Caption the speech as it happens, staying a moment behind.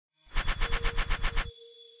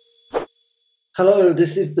Hello,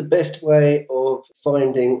 this is the best way of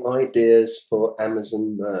finding ideas for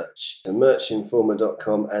Amazon merch. So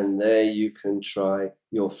merchinformer.com, and there you can try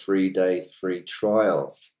your free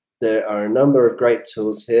trial. There are a number of great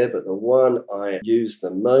tools here, but the one I use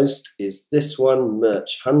the most is this one,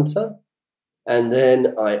 Merch Hunter. And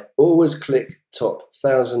then I always click top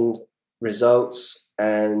 1,000 results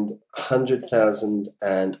and 100,000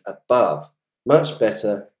 and above. Much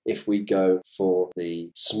better if we go for the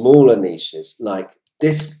smaller niches like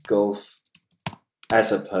disc golf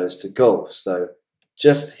as opposed to golf. So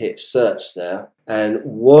just hit search there. And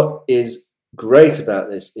what is great about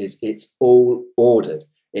this is it's all ordered.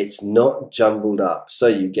 It's not jumbled up. So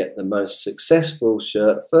you get the most successful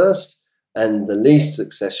shirt first and the least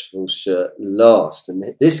successful shirt last. And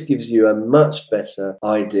this gives you a much better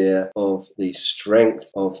idea of the strength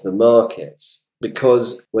of the markets,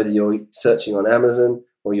 because whether you're searching on Amazon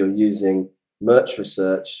or you're using Merch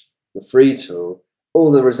Research, the free tool,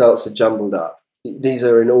 all the results are jumbled up. These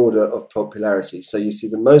are in order of popularity. So you see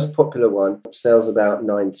the most popular one sells about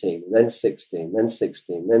 19, then 16, then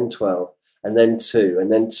 16, then 12, and then 2,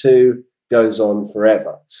 and then 2 goes on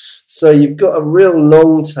forever. So you've got a real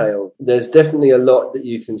long tail. There's definitely a lot that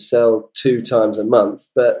you can sell 2 times a month,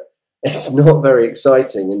 but it's not very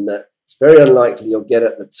exciting in that it's very unlikely you'll get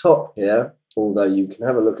at the top here, although you can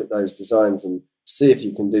have a look at those designs and see if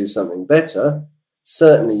you can do something better.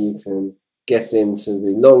 Certainly you can get into the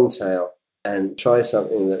long tail and try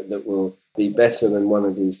something that will be better than one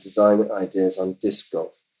of these design ideas on disc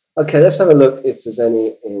golf. Okay, let's have a look if there's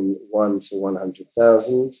any in 1 to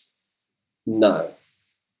 100,000. No.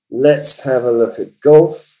 Let's have a look at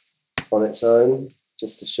golf on its own,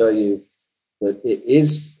 just to show you that it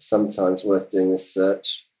is sometimes worth doing this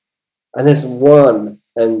search. And there's one,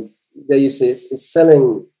 and there you see it's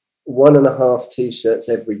selling 1.5 t-shirts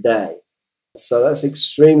every day. So that's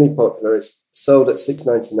extremely popular. It's sold at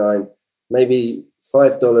 $6.99, maybe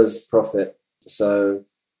 $5 profit. So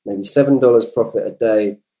maybe $7 profit a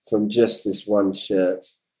day from just this one shirt.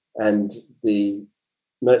 And the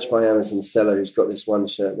Merch by Amazon seller who's got this one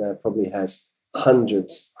shirt there probably has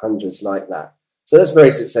hundreds like that. So that's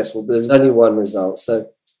very successful, but there's only one result.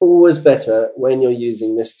 So it's always better when you're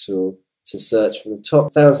using this tool to search for the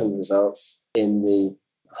top 1,000 results in the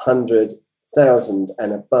 100,000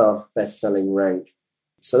 and above best-selling rank.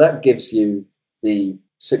 So that gives you the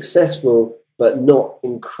successful but not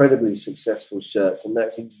incredibly successful shirts, and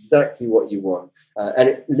that's exactly what you want. And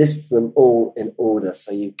it lists them all in order,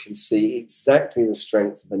 so you can see exactly the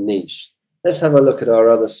strength of a niche. Let's have a look at our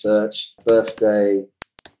other search, birthday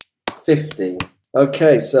 50.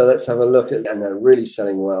 Okay, so let's have a look at, and they're really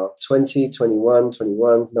selling well. 20, 21,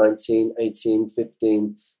 21, 19, 18,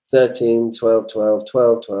 15, 13, 12, 12,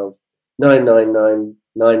 12, 12, 9, 9, 9,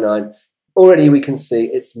 9, 9. Already we can see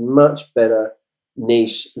it's much better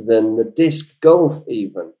niche than the disc golf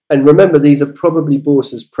even. And remember, these are probably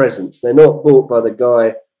bought as presents. They're not bought by the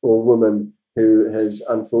guy or woman who has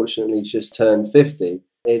unfortunately just turned 50.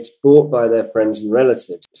 It's bought by their friends and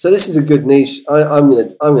relatives. So this is a good niche. I'm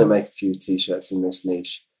gonna make a few t-shirts in this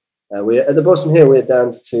niche. We're at the bottom here. We're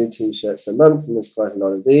down to 2 t-shirts a month, and there's quite a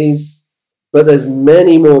lot of these. But there's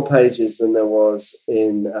many more pages than there was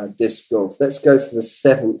in disc golf. Let's go to the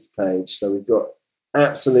 7th page. So we've got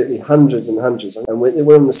absolutely hundreds and hundreds, and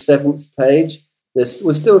we're on the 7th page. We're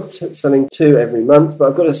still selling 2 every month, but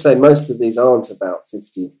I've got to say most of these aren't about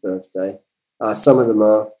 50th birthday. Some of them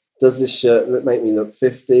are. Does this shirt make me look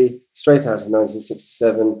 50? Straight out of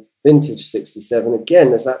 1967, vintage 67. Again,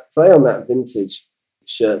 there's that play on that vintage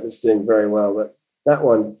shirt that's doing very well, but that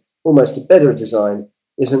one, almost a better design,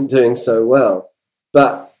 isn't doing so well.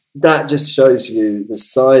 But that just shows you the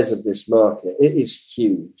size of this market. It is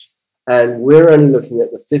huge. And we're only looking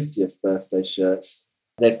at the 50th birthday shirts.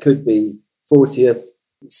 There could be 40th,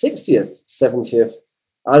 60th, 70th,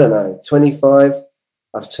 I don't know, 25.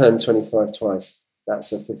 I've turned 25 twice.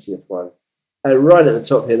 That's a 50th one. And right at the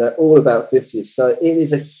top here, they're all about 50th. So it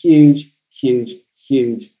is a huge, huge,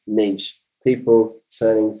 huge niche. People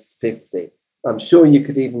turning 50. I'm sure you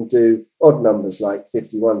could even do odd numbers like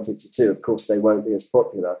 51, 52. Of course, they won't be as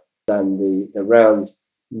popular than the round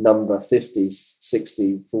number 50,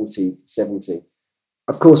 60, 40, 70.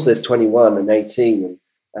 Of course, there's 21 and 18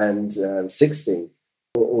 and 16.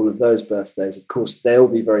 All of those birthdays, of course, they'll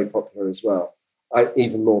be very popular as well.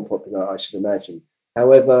 Even more popular, I should imagine.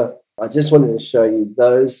 However, I just wanted to show you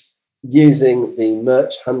those using the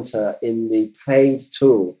Merch Hunter in the paid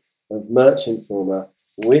tool of Merch Informer,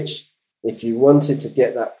 which, if you wanted to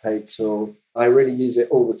get that paid tool, I really use it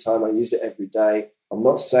all the time. I use it every day. I'm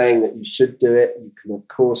not saying that you should do it. You can, of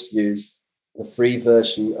course, use the free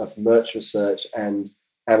version of Merch Research and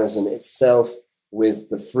Amazon itself with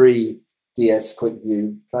the free DS Quick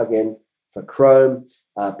View plugin for Chrome.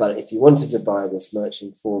 But if you wanted to buy this Merch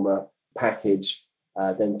Informer package,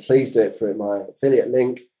 then please do it through my affiliate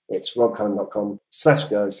link. It's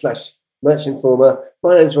robcullen.com/go/Merch Informer.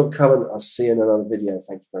 My name's Rob Cullen. I'll see you in another video.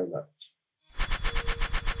 Thank you very much.